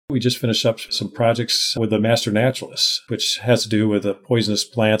We just finished up some projects with the Master Naturalists, which has to do with the poisonous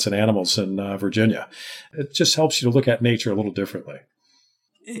plants and animals in Virginia. It just helps you to look at nature a little differently.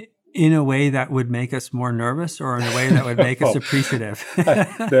 In a way that would make us more nervous, or in a way that would make us appreciative?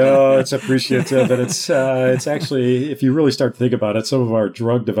 No, it's appreciative. And it's actually, if you really start to think about it, some of our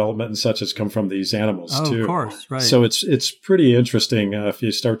drug development and such has come from these animals too. Of course, right. So it's pretty interesting if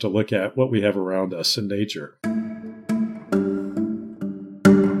you start to look at what we have around us in nature.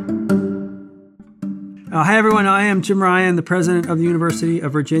 Hi, everyone. I am Jim Ryan, the president of the University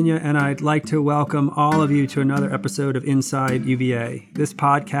of Virginia, and I'd like to welcome all of you to another episode of Inside UVA. This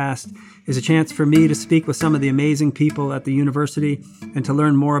podcast is a chance for me to speak with some of the amazing people at the university and to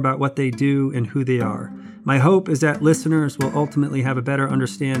learn more about what they do and who they are. My hope is that listeners will ultimately have a better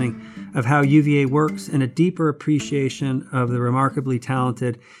understanding of how UVA works and a deeper appreciation of the remarkably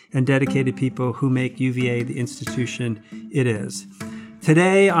talented and dedicated people who make UVA the institution it is.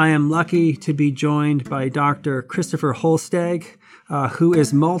 Today, I am lucky to be joined by Dr. Christopher Holsteg, who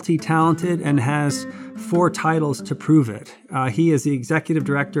is multi-talented and has 4 titles to prove it. He is the Executive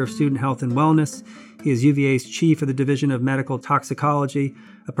Director of Student Health and Wellness. He is UVA's Chief of the Division of Medical Toxicology,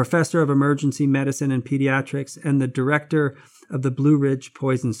 a Professor of Emergency Medicine and Pediatrics, and the Director of the Blue Ridge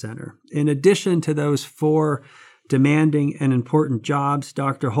Poison Center. In addition to those 4 demanding and important jobs,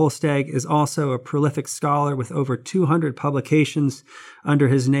 Dr. Holsteg is also a prolific scholar with over 200 publications under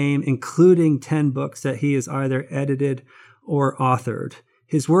his name, including 10 books that he has either edited or authored.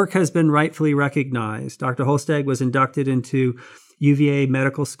 His work has been rightfully recognized. Dr. Holsteg was inducted into UVA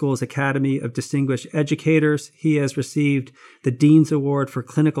Medical School's Academy of Distinguished Educators. He has received the Dean's Award for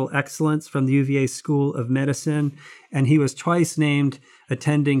Clinical Excellence from the UVA School of Medicine, and he was twice named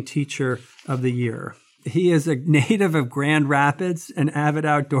Attending Teacher of the Year. He is a native of Grand Rapids, an avid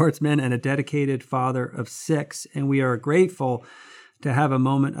outdoorsman, and a dedicated father of 6, and we are grateful to have a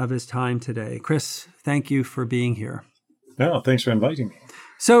moment of his time today. Chris, thank you for being here. No, thanks for inviting me.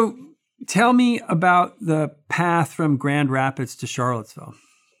 So tell me about the path from Grand Rapids to Charlottesville.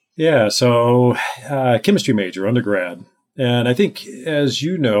 Yeah, so chemistry major, undergrad. And I think, as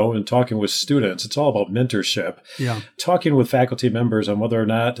you know, in talking with students, it's all about mentorship. Yeah. Talking with faculty members on whether or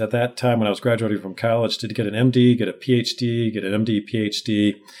not, at that time when I was graduating from college, to get an MD, get a PhD, get an MD,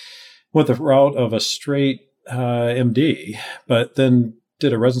 PhD, went the route of a straight MD, but then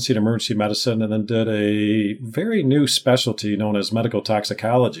did a residency in emergency medicine and then did a very new specialty known as medical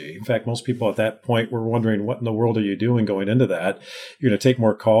toxicology. In fact, most people at that point were wondering, what in the world are you doing going into that? You're going to take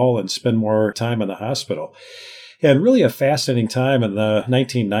more call and spend more time in the hospital. And really a fascinating time in the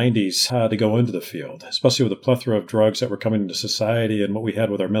 1990s to go into the field, especially with the plethora of drugs that were coming into society and what we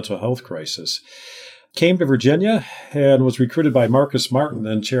had with our mental health crisis. Came to Virginia and was recruited by Marcus Martin,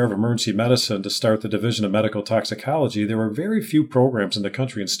 then chair of emergency medicine, to start the Division of Medical Toxicology. There were very few programs in the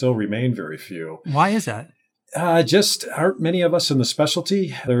country and still remain very few. Why is that? Just aren't many of us in the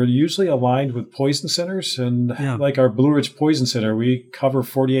specialty. They're usually aligned with poison centers. And like our Blue Ridge Poison Center, we cover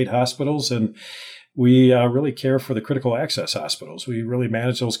 48 hospitals and we really care for the critical access hospitals. We really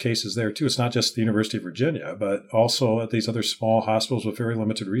manage those cases there, too. It's not just the University of Virginia, but also at these other small hospitals with very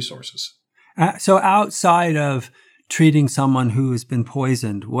limited resources. So outside of treating someone who has been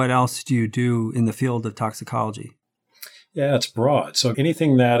poisoned, what else do you do in the field of toxicology? Yeah, it's broad. So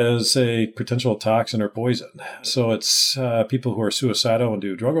anything that is a potential toxin or poison. So it's people who are suicidal and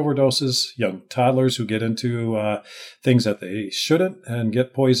do drug overdoses, young toddlers who get into things that they shouldn't and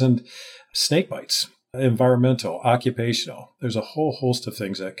get poisoned, snake bites, environmental, occupational. There's a whole host of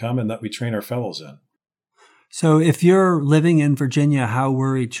things that come and that we train our fellows in. So if you're living in Virginia, how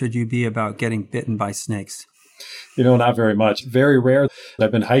worried should you be about getting bitten by snakes? Not very much. Very rare.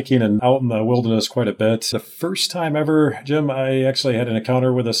 I've been hiking and out in the wilderness quite a bit. The first time ever, Jim, I actually had an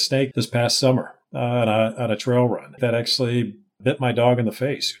encounter with a snake this past summer on a trail run that actually bit my dog in the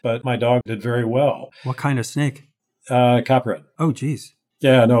face. But my dog did very well. What kind of snake? Copperhead. Oh, geez.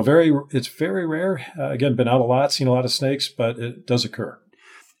 Yeah, no, it's very rare. Again, been out a lot, seen a lot of snakes, but it does occur.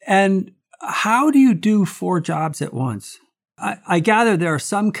 And how do you do 4 jobs at once? I gather there are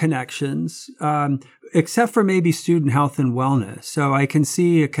some connections, except for maybe student health and wellness. So I can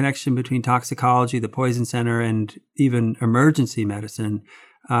see a connection between toxicology, the poison center, and even emergency medicine.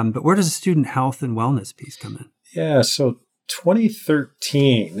 But where does the student health and wellness piece come in? Yeah, so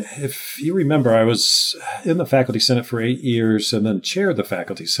 2013, if you remember, I was in the faculty senate for 8 years and then chaired the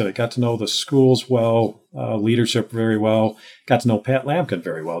faculty senate, got to know the schools well, leadership very well, got to know Pat Lampkin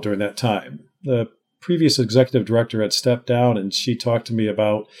very well during that time. The previous executive director had stepped down and she talked to me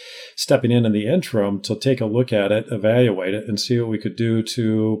about stepping in the interim to take a look at it, evaluate it, and see what we could do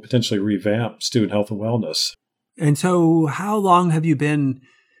to potentially revamp student health and wellness. And so how long have you been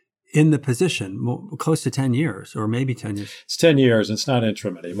in the position, close to 10 years or maybe 10 years. It's 10 years. It's not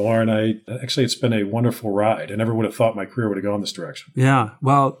interim anymore. And it's been a wonderful ride. I never would have thought my career would have gone this direction. Yeah.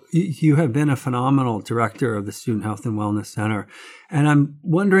 Well, you have been a phenomenal director of the Student Health and Wellness Center. And I'm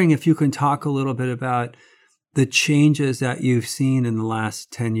wondering if you can talk a little bit about the changes that you've seen in the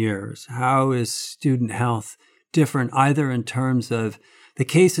last 10 years. How is student health different, either in terms of the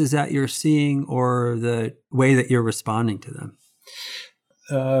cases that you're seeing or the way that you're responding to them?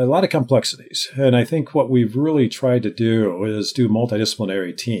 A lot of complexities. And I think what we've really tried to do is do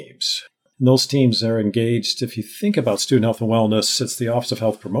multidisciplinary teams. And those teams are engaged. If you think about student health and wellness, it's the Office of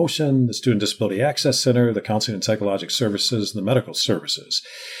Health Promotion, the Student Disability Access Center, the Counseling and Psychological Services, and the Medical Services.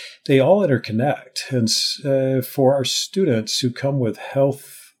 They all interconnect. And for our students who come with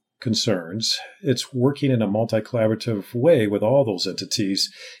health concerns, it's working in a multi-collaborative way with all those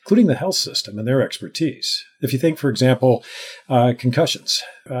entities, including the health system and their expertise. If you think, for example, concussions,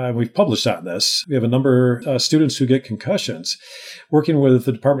 we've published on this. We have a number of students who get concussions, working with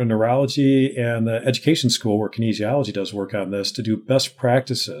the Department of Neurology and the Education School, where kinesiology does work on this, to do best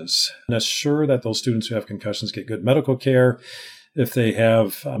practices and assure that those students who have concussions get good medical care. If they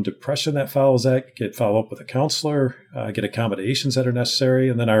have depression that follows that, get follow up with a counselor, get accommodations that are necessary.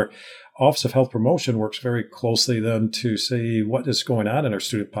 And then our Office of Health Promotion works very closely then to see what is going on in our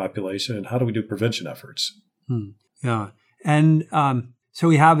student population and how do we do prevention efforts. Yeah. And so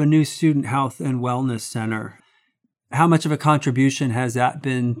we have a new Student Health and Wellness Center. How much of a contribution has that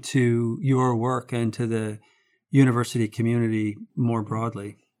been to your work and to the university community more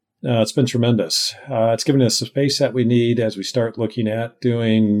broadly? It's been tremendous. It's given us the space that we need as we start looking at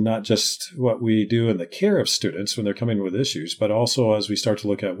doing not just what we do in the care of students when they're coming with issues, but also as we start to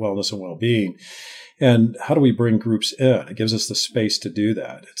look at wellness and well-being. And how do we bring groups in? It gives us the space to do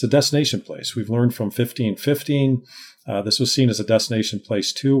that. It's a destination place. We've learned from 1515. This was seen as a destination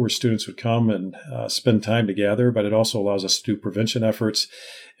place too, where students would come and spend time together, but it also allows us to do prevention efforts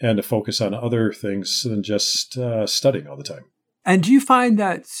and to focus on other things than just studying all the time. And do you find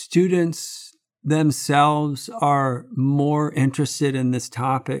that students themselves are more interested in this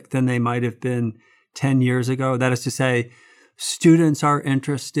topic than they might have been 10 years ago? That is to say, students are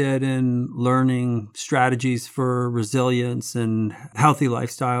interested in learning strategies for resilience and healthy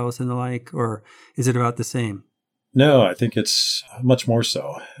lifestyles and the like, or is it about the same? No, I think it's much more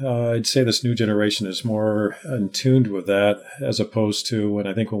so. I'd say this new generation is more in tune with that as opposed to when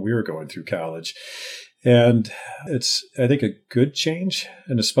we were going through college. And it's, I think, a good change,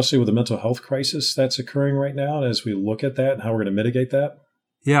 and especially with the mental health crisis that's occurring right now, and as we look at that and how we're going to mitigate that.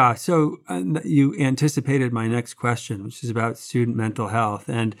 Yeah, so you anticipated my next question, which is about student mental health,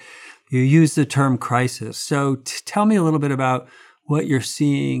 and you used the term crisis. So tell me a little bit about what you're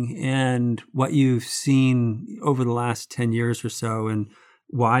seeing and what you've seen over the last 10 years or so, and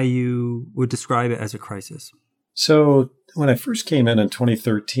why you would describe it as a crisis. So when I first came in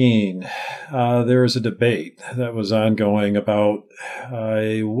 2013, there was a debate that was ongoing about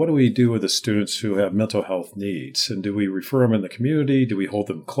what do we do with the students who have mental health needs? And do we refer them in the community? Do we hold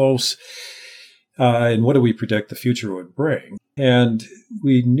them close? And what do we predict the future would bring? And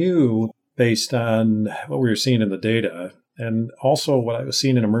we knew, based on what we were seeing in the data, and also what I was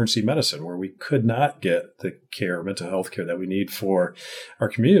seeing in emergency medicine, where we could not get the care, mental health care that we need for our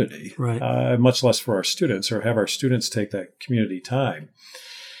community, right. Much less for our students, or have our students take that community time.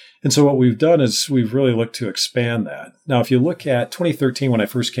 And so what we've done is we've really looked to expand that. Now, if you look at 2013, when I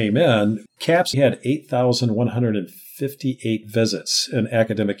first came in, CAPS had 8,158 visits in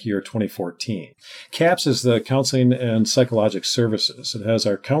academic year 2014. CAPS is the Counseling and Psychological Services. It has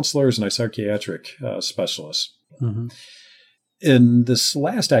our counselors and our psychiatric specialists. Mm-hmm. In this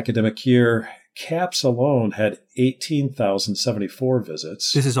last academic year, CAPS alone had 18,074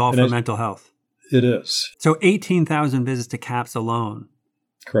 visits. This is all for mental health. It is. So 18,000 visits to CAPS alone.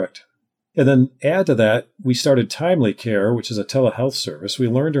 Correct. And then add to that, we started Timely Care, which is a telehealth service. We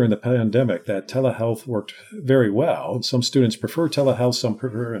learned during the pandemic that telehealth worked very well. Some students prefer telehealth, some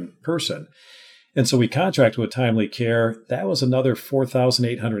prefer in person. And so we contracted with Timely Care. That was another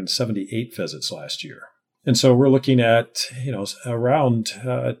 4,878 visits last year. And so we're looking at, around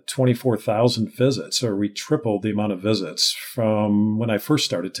 24,000 visits, or we tripled the amount of visits from when I first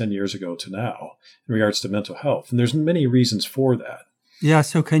started 10 years ago to now in regards to mental health. And there's many reasons for that. Yeah.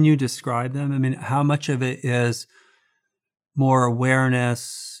 So can you describe them? I mean, how much of it is more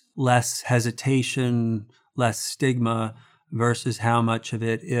awareness, less hesitation, less stigma, versus how much of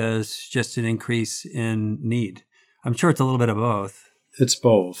it is just an increase in need? I'm sure it's a little bit of both. It's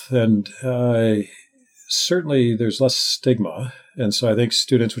both. And certainly there's less stigma And so I think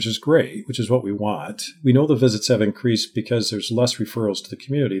students, which is great, which is what we want. We know the visits have increased because there's less referrals to the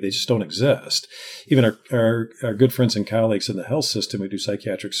community. They just don't exist. Even our good friends and colleagues in the health system who do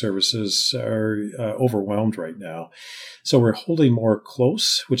psychiatric services are overwhelmed right now. So we're holding more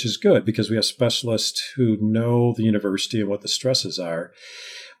close, which is good because we have specialists who know the university and what the stresses are.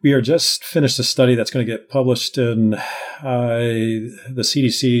 We are just finished a study that's going to get published in the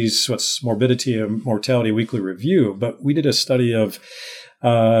CDC's Morbidity and Mortality Weekly Review. But we did a study of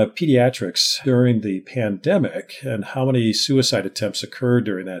pediatrics during the pandemic and how many suicide attempts occurred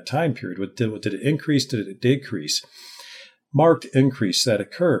during that time period. Did it increase? Did it decrease? Marked increase that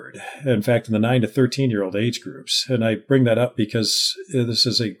occurred, in fact, in the 9 to 13-year-old age groups. And I bring that up because this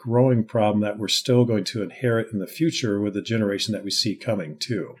is a growing problem that we're still going to inherit in the future with the generation that we see coming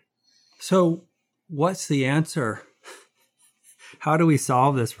too. So what's the answer? How do we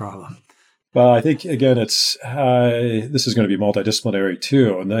solve this problem? Well, I think, again, this is going to be multidisciplinary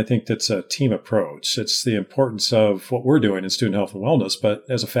too. And I think that's a team approach. It's the importance of what we're doing in student health and wellness, but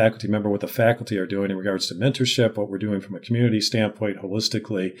as a faculty member, what the faculty are doing in regards to mentorship, what we're doing from a community standpoint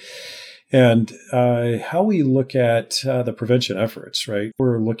holistically, and how we look at the prevention efforts, right?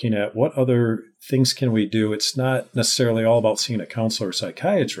 We're looking at what other things can we do. It's not necessarily all about seeing a counselor or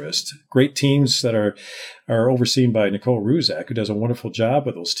psychiatrist. Great teams that are overseen by Nicole Ruzak, who does a wonderful job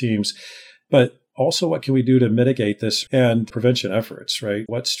with those teams. But also, what can we do to mitigate this and prevention efforts, right?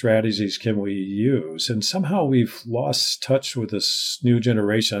 What strategies can we use? And somehow we've lost touch with this new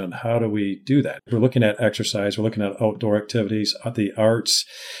generation. And how do we do that? We're looking at exercise. We're looking at outdoor activities, the arts,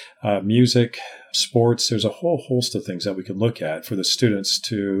 music, sports. There's a whole host of things that we can look at for the students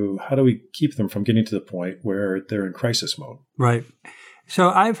to how do we keep them from getting to the point where they're in crisis mode? Right.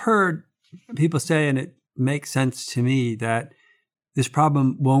 So I've heard people say, and it makes sense to me, that this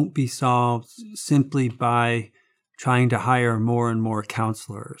problem won't be solved simply by trying to hire more and more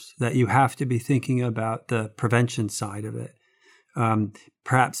counselors, that you have to be thinking about the prevention side of it,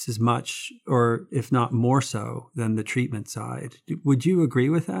 perhaps as much, or if not more so, than the treatment side. Would you agree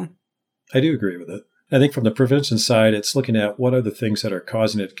with that? I do agree with it. I think from the prevention side, it's looking at what are the things that are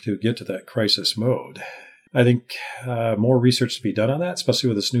causing it to get to that crisis mode. I think more research to be done on that, especially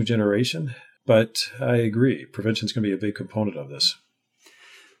with this new generation. But I agree, prevention is going to be a big component of this.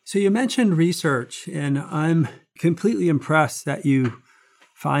 So you mentioned research, and I'm completely impressed that you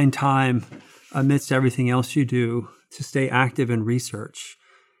find time amidst everything else you do to stay active in research.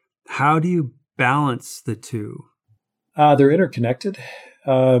 How do you balance the two? They're interconnected.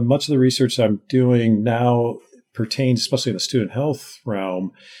 Much of the research I'm doing now pertains, especially in the student health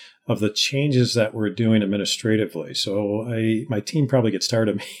realm, of the changes that we're doing administratively. So my team probably gets tired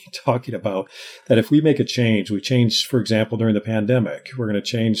of me talking about that. If we make a change, we change, for example, during the pandemic, we're going to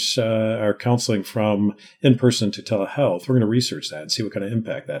change our counseling from in-person to telehealth. We're going to research that and see what kind of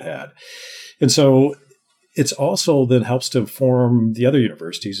impact that had. And so it's also then helps to inform the other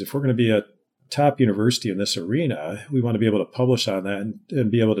universities. If we're going to be a top university in this arena, we want to be able to publish on that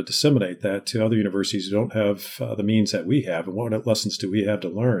and be able to disseminate that to other universities who don't have the means that we have, and what lessons do we have to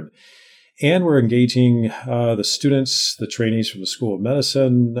learn. And we're engaging the students, the trainees from the School of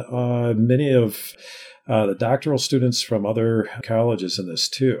Medicine, many of the doctoral students from other colleges in this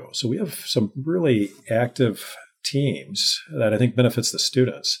too. So we have some really active teams that I think benefits the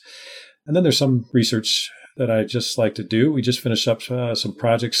students. And then there's some research that I just like to do. We just finished up some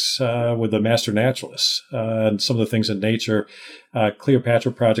projects with the Master Naturalists and some of the things in nature.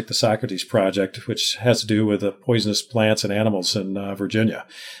 Cleopatra Project, the Socrates Project, which has to do with the poisonous plants and animals in Virginia.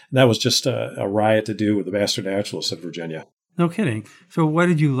 And that was just a riot to do with the Master Naturalists in Virginia. No kidding. So what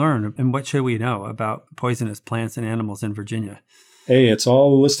did you learn, and what should we know about poisonous plants and animals in Virginia? Hey, it's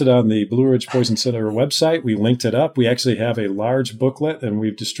all listed on the Blue Ridge Poison Center website. We linked it up. We actually have a large booklet, and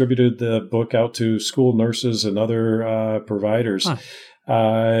we've distributed the book out to school nurses and other providers.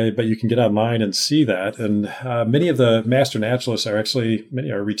 Huh. But you can get online and see that. And many of the master naturalists many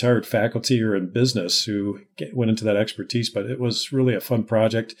are retired faculty or in business who went into that expertise. But it was really a fun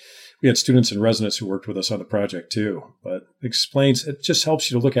project. We had students and residents who worked with us on the project too. But it just helps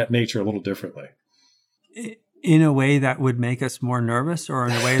you to look at nature a little differently. In a way that would make us more nervous, or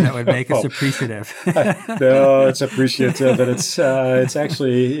in a way that would make us appreciative? No, it's appreciative. And it's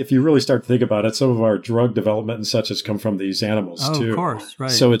actually, if you really start to think about it, some of our drug development and such has come from these animals too. Of course,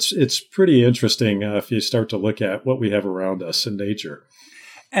 right. So it's pretty interesting if you start to look at what we have around us in nature.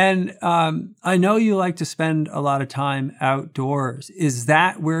 And I know you like to spend a lot of time outdoors. Is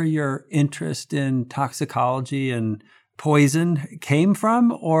that where your interest in toxicology and poison came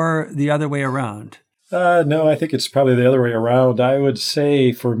from, or the other way around? No, I think it's probably the other way around. I would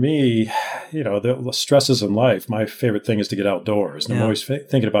say for me, the stresses in life, my favorite thing is to get outdoors. And I'm always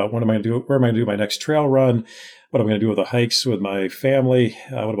thinking about what am I going to do? Where am I going to do my next trail run? What am I going to do with the hikes with my family?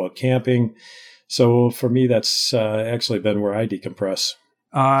 What about camping? So for me, that's actually been where I decompress.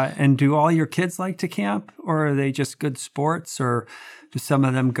 And do all your kids like to camp, or are they just good sports, or do some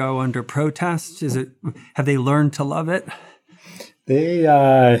of them go under protest? Have they learned to love it?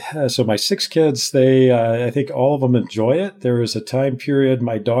 So my 6 kids, I think all of them enjoy it. There is a time period,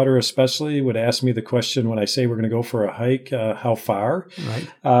 my daughter especially would ask me the question when I say we're going to go for a hike, how far,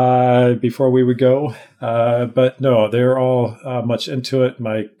 before we would go. But no, they're all much into it.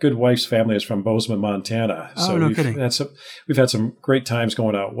 My good wife's family is from Bozeman, Montana. Oh, no kidding. We've had some great times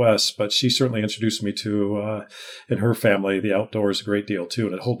going out west, but she certainly introduced me to, in her family, the outdoors a great deal too,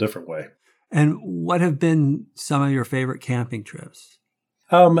 in a whole different way. And what have been some of your favorite camping trips?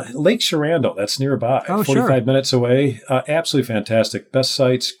 Lake Sharando, that's nearby, 45 minutes away. Absolutely fantastic. Best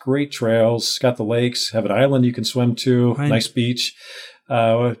sites, great trails, got the lakes, have an island you can swim to, nice beach.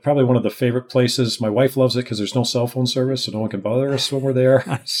 Probably one of the favorite places. My wife loves it because there's no cell phone service, so no one can bother us when we're there.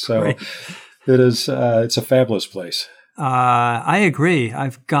 So it's a fabulous place. I agree.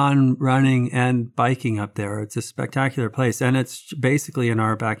 I've gone running and biking up there. It's a spectacular place, and it's basically in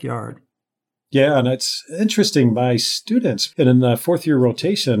our backyard. Yeah, and it's interesting. My students, and in the 4th-year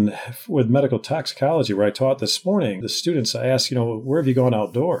rotation with medical toxicology, where I taught this morning, the students, I asked, where have you gone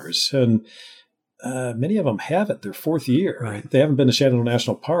outdoors? And many of them haven't. Their 4th year. Right. They haven't been to Shenandoah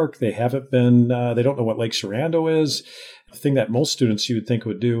National Park. They haven't been, they don't know what Lake Sharando is. The thing that most students you would think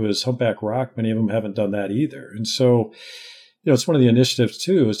would do is Humpback Rock. Many of them haven't done that either. And so, it's one of the initiatives,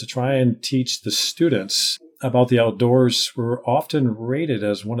 too, is to try and teach the students about the outdoors. We're often rated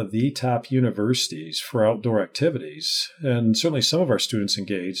as one of the top universities for outdoor activities. And certainly some of our students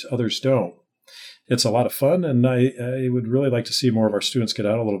engage, others don't. It's a lot of fun, and I would really like to see more of our students get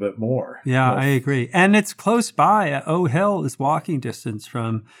out a little bit more. Yeah, I agree. And it's close by. O Hill is walking distance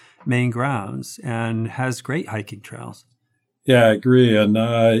from main grounds and has great hiking trails. Yeah, I agree. And,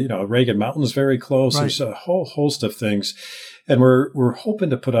 Reagan Mountain is very close. Right. There's a whole host of things. And we're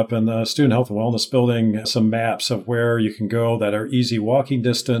hoping to put up in the Student Health and Wellness Building some maps of where you can go that are easy walking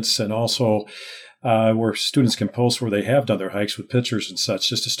distance, and also where students can post where they have done their hikes with pictures and such,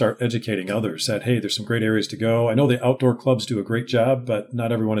 just to start educating others that, hey, there's some great areas to go. I know the outdoor clubs do a great job, but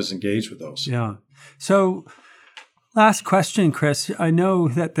not everyone is engaged with those. Yeah. So last question, Chris. I know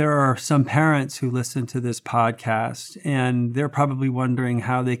that there are some parents who listen to this podcast, and they're probably wondering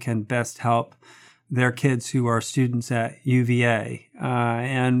how they can best help their kids who are students at UVA.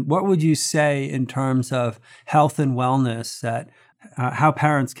 And what would you say in terms of health and wellness, that how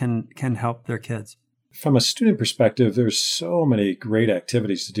parents can help their kids? From a student perspective, there's so many great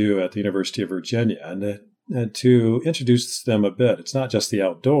activities to do at the University of Virginia. And to introduce them a bit, it's not just the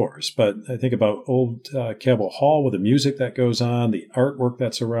outdoors, but I think about old Cabell Hall with the music that goes on, the artwork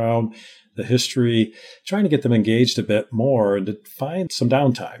that's around, the history, trying to get them engaged a bit more and to find some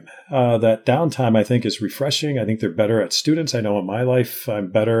downtime. That downtime, I think, is refreshing. I think they're better at students. I know in my life, I'm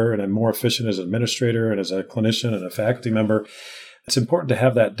better and I'm more efficient as an administrator and as a clinician and a faculty member. It's important to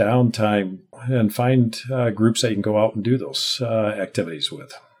have that downtime and find groups that you can go out and do those activities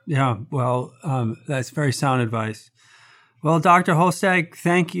with. Yeah, well, that's very sound advice. Well, Dr. Holstag,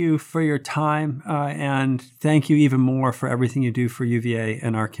 thank you for your time, and thank you even more for everything you do for UVA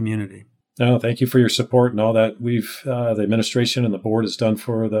and our community. No, thank you for your support and all that the administration and the board has done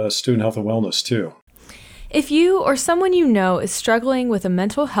for the student health and wellness too. If you or someone you know is struggling with a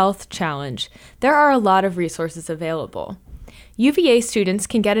mental health challenge, there are a lot of resources available. UVA students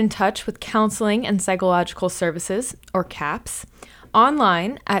can get in touch with Counseling and Psychological Services, or CAPS,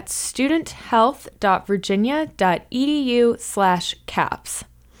 online at studenthealth.virginia.edu/CAPS.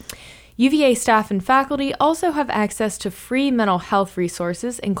 UVA staff and faculty also have access to free mental health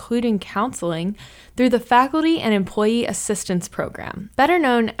resources, including counseling, through the Faculty and Employee Assistance Program, better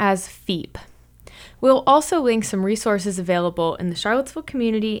known as FEAP. We'll also link some resources available in the Charlottesville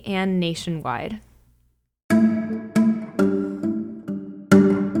community and nationwide.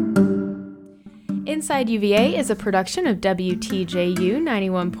 Inside UVA is a production of WTJU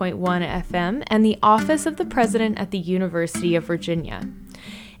 91.1 FM and the Office of the President at the University of Virginia.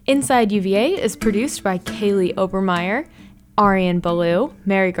 Inside UVA is produced by Kaylee Obermeyer, Arian Ballou,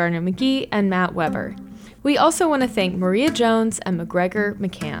 Mary Gardner-McGee, and Matt Weber. We also want to thank Maria Jones and McGregor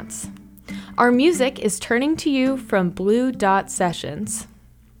McCants. Our music is Turning to You from Blue Dot Sessions.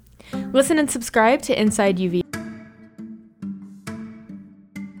 Listen and subscribe to Inside UVA